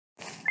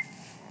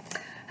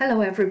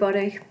Hello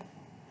everybody.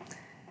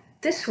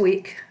 This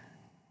week,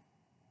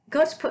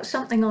 God's put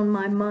something on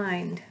my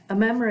mind, a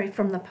memory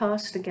from the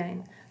past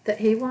again, that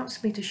He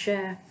wants me to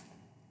share.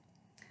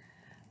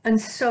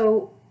 And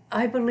so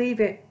I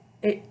believe it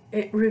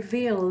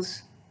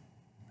reveals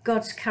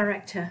God's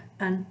character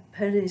and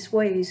His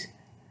ways,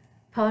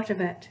 part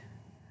of it.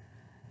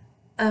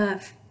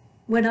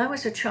 When I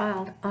was a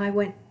child, I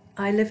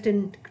lived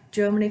in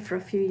Germany for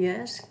a few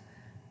years,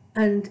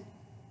 and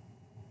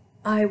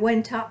I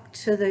went up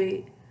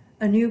to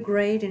a new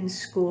grade in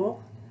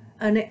school,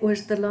 and it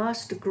was the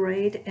last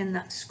grade in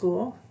that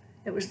school.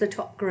 It was the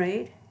top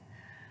grade.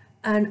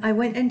 And I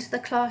went into the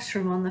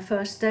classroom on the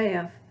first day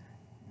of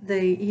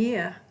the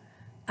year,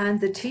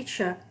 and the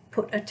teacher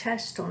put a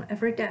test on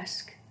every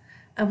desk,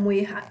 and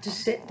we had to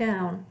sit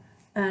down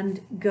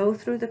and go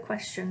through the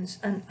questions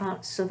and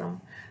answer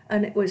them.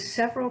 And it was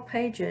several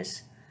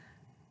pages.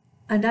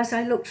 And as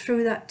I looked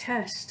through that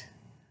test,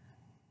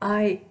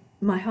 my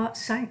heart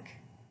sank,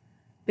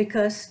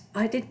 because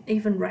I didn't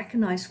even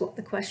recognize what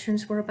the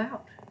questions were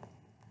about.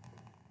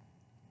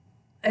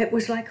 It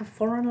was like a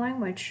foreign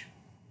language,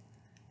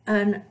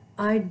 and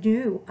I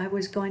knew I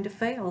was going to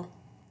fail.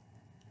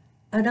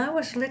 And I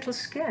was a little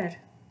scared,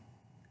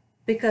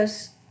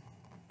 because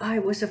I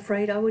was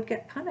afraid I would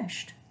get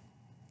punished.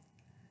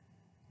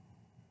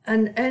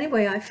 And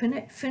anyway, I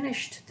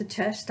finished the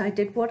test. I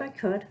did what I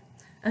could,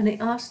 and he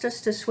asked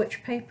us to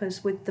switch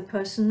papers with the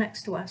person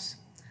next to us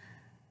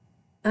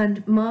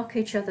and mark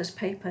each other's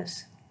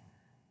papers.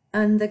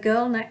 And the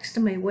girl next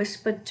to me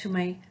whispered to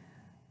me,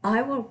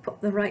 "I will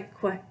put the right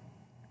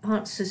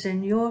answers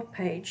in your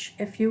page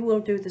if you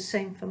will do the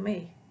same for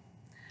me."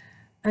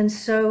 And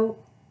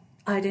so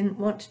I didn't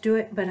want to do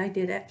it, but I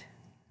did it.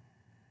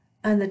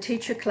 And the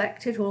teacher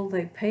collected all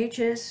the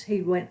pages,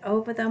 he went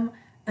over them,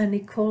 and he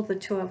called the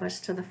two of us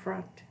to the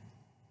front.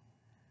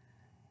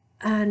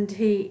 And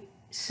he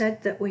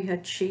said that we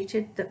had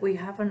cheated, that we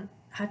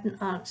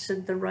hadn't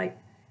answered the right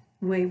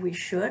way we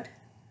should.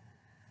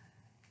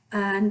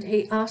 And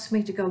he asked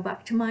me to go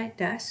back to my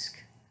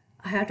desk.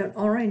 I had an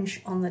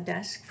orange on the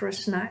desk for a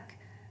snack,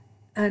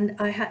 and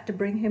I had to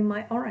bring him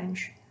my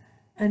orange.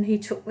 And he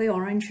took the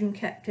orange and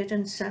kept it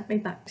and sent me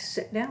back to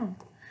sit down.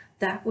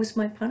 That was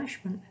my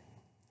punishment.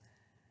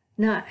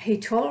 Now, he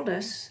told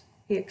us,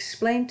 he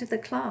explained to the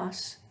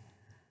class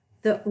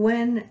that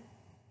when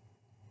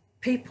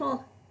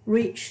people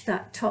reached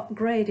that top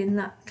grade in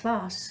that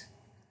class,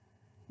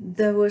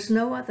 there was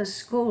no other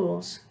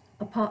schools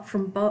apart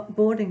from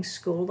boarding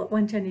school that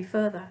went any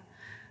further.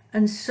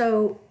 And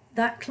so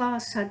that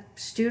class had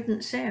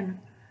students in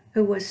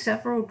who were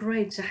several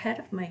grades ahead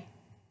of me.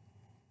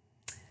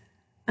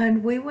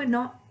 And we were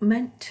not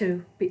meant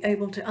to be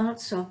able to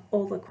answer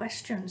all the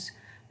questions,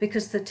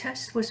 because the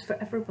test was for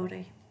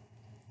everybody.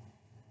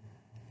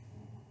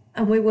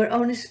 And we were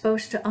only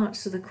supposed to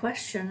answer the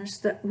questions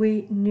that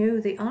we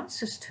knew the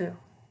answers to.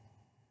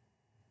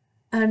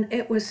 And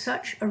it was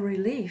such a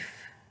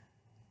relief.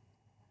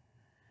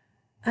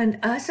 And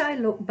as I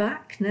look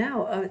back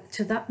now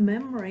to that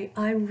memory,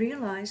 I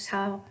realize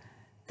how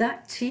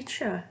that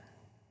teacher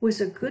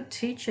was a good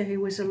teacher. He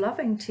was a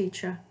loving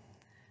teacher,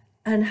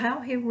 and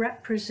how he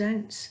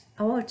represents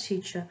our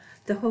teacher,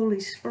 the Holy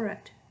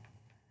Spirit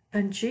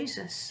and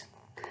Jesus.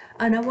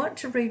 And I want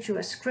to read you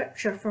a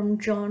scripture from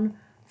John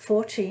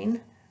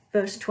 14,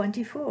 verse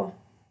 24.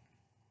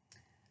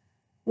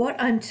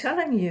 "What I'm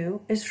telling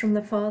you is from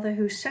the Father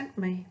who sent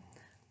me.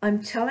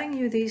 I'm telling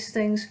you these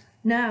things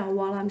now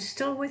while I'm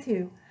still with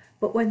you,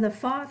 but when the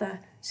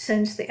Father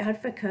sends the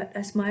Advocate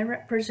as my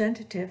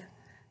representative,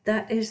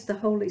 that is the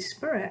Holy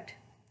Spirit,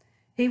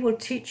 he will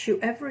teach you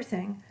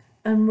everything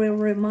and will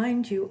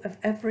remind you of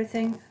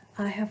everything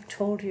I have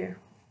told you."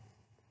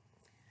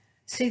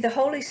 See, the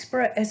Holy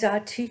Spirit is our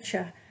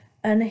teacher,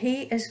 and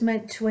he is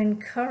meant to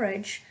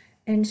encourage,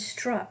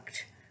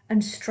 instruct,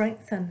 and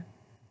strengthen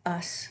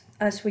us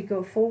as we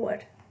go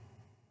forward.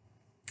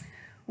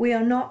 We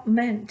are not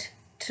meant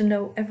to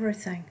know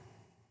everything.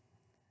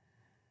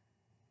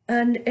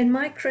 And in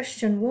my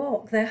Christian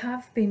walk, there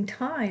have been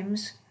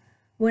times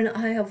when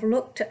I have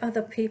looked at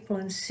other people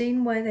and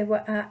seen where they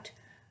were at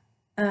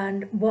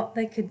and what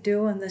they could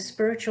do and the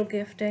spiritual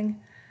gifting,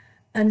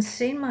 and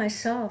seen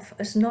myself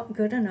as not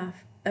good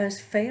enough, as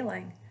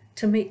failing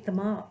to meet the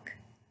mark.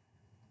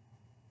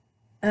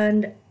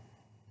 And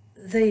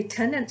the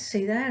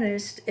tendency then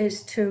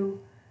is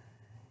to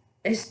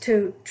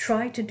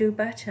try to do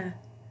better,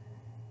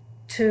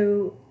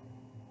 to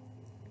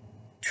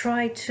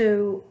try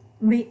to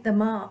meet the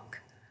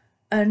mark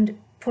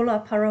and pull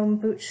up our own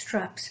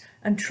bootstraps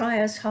and try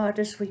as hard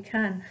as we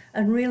can,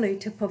 and really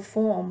to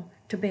perform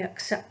to be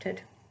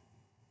accepted.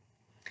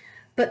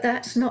 But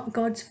that's not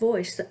God's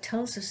voice that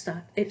tells us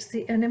that. It's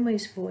the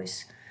enemy's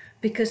voice,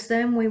 because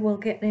then we will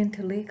get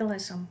into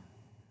legalism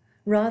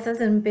rather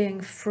than being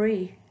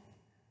free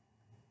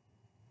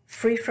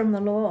from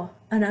the law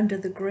and under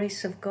the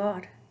grace of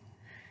God.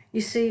 You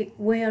see,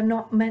 we are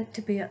not meant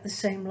to be at the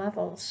same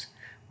levels.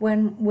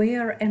 When we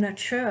are in a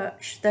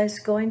church, there's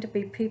going to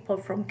be people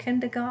from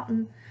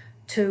kindergarten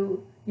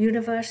to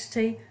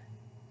university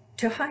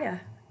to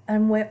higher,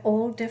 and we're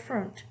all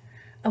different.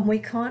 And we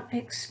can't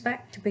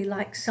expect to be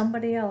like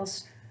somebody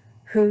else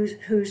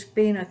who's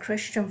been a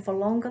Christian for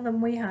longer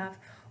than we have,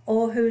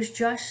 or who's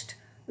just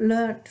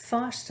learnt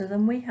faster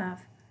than we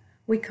have.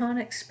 We can't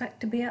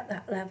expect to be at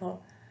that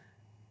level.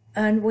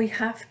 And we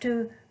have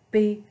to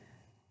be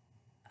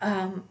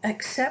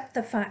accept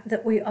the fact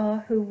that we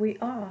are who we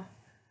are,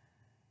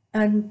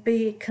 and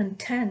be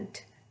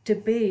content to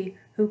be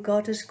who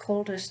God has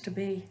called us to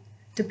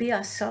be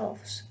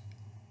ourselves,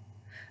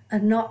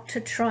 and not to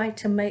try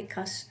to make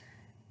us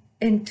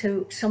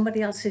into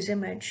somebody else's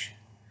image,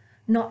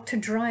 not to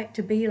try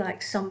to be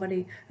like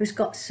somebody who's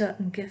got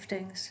certain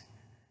giftings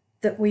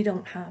that we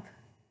don't have.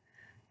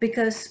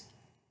 Because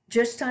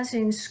just as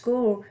in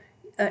school,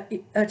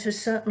 at a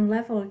certain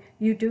level,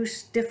 you do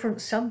different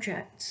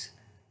subjects,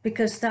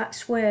 because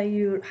that's where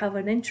you have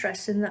an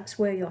interest and that's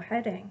where you're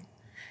heading.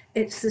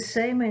 It's the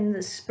same in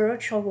the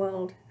spiritual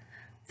world,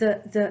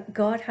 that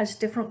God has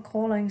different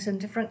callings and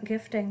different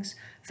giftings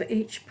for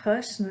each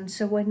person. And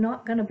so we're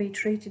not going to be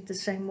treated the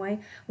same way.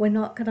 We're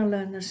not going to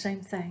learn the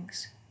same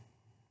things.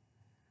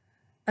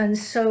 And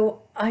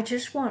so I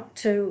just want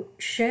to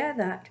share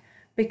that,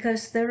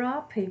 because there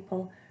are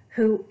people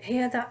who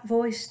hear that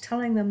voice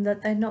telling them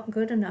that they're not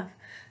good enough,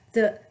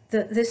 that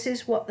this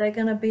is what they're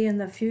going to be in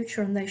the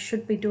future, and they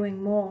should be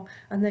doing more,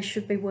 and they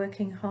should be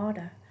working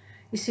harder.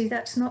 You see,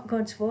 that's not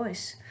God's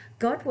voice.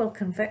 God will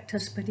convict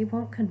us, but he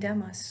won't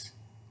condemn us.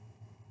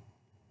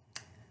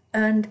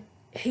 And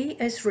he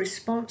is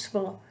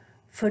responsible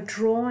for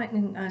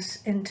drawing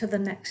us into the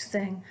next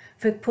thing,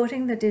 for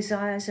putting the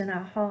desires in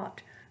our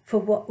heart for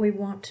what we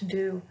want to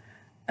do,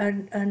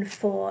 and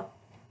for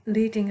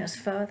leading us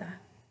further.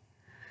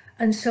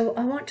 And so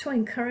I want to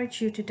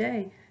encourage you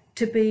today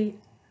to be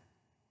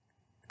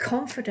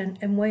confident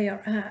in where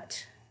you're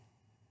at,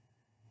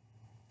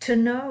 to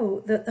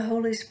know that the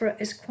Holy Spirit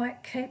is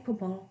quite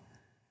capable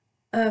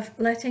of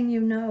letting you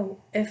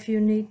know if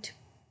you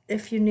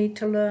need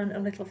to learn a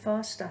little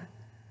faster.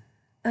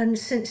 And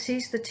since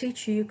he's the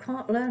teacher, you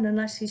can't learn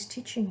unless he's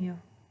teaching you.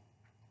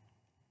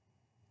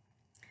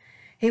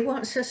 He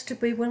wants us to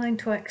be willing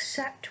to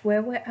accept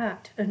where we're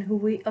at and who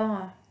we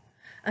are,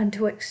 and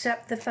to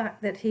accept the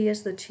fact that he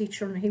is the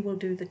teacher and he will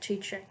do the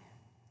teaching.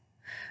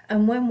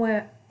 And when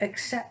we're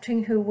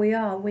accepting who we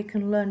are, we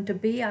can learn to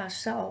be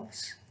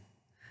ourselves,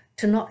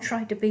 to not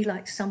try to be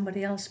like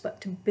somebody else,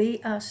 but to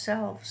be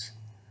ourselves,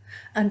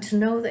 and to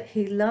know that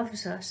he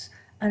loves us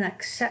and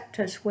accepts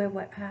us where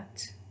we're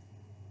at.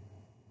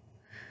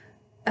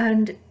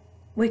 And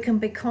we can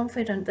be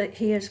confident that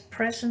he is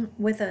present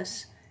with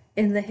us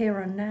in the here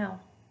and now.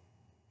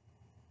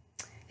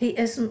 He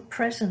isn't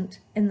present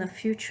in the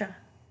future.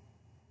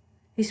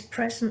 He's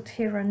present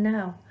here and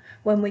now.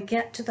 When we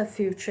get to the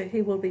future,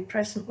 he will be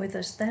present with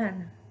us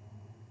then.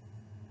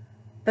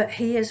 But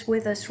he is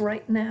with us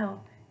right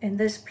now, in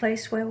this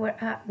place where we're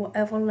at,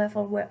 whatever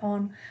level we're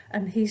on,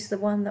 and he's the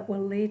one that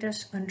will lead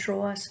us and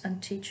draw us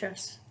and teach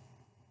us.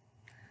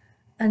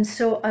 And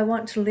so I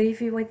want to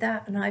leave you with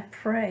that, and I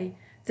pray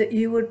that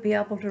you would be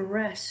able to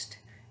rest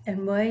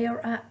in where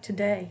you're at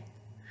today,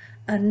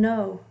 and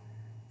know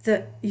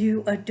that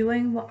you are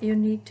doing what you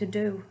need to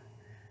do.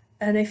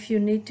 And if you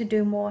need to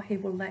do more, he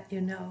will let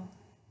you know.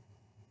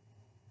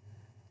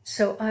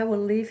 So I will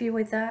leave you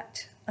with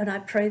that, and I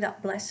pray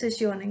that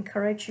blesses you and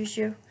encourages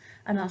you,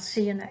 and I'll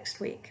see you next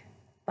week.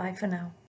 Bye for now.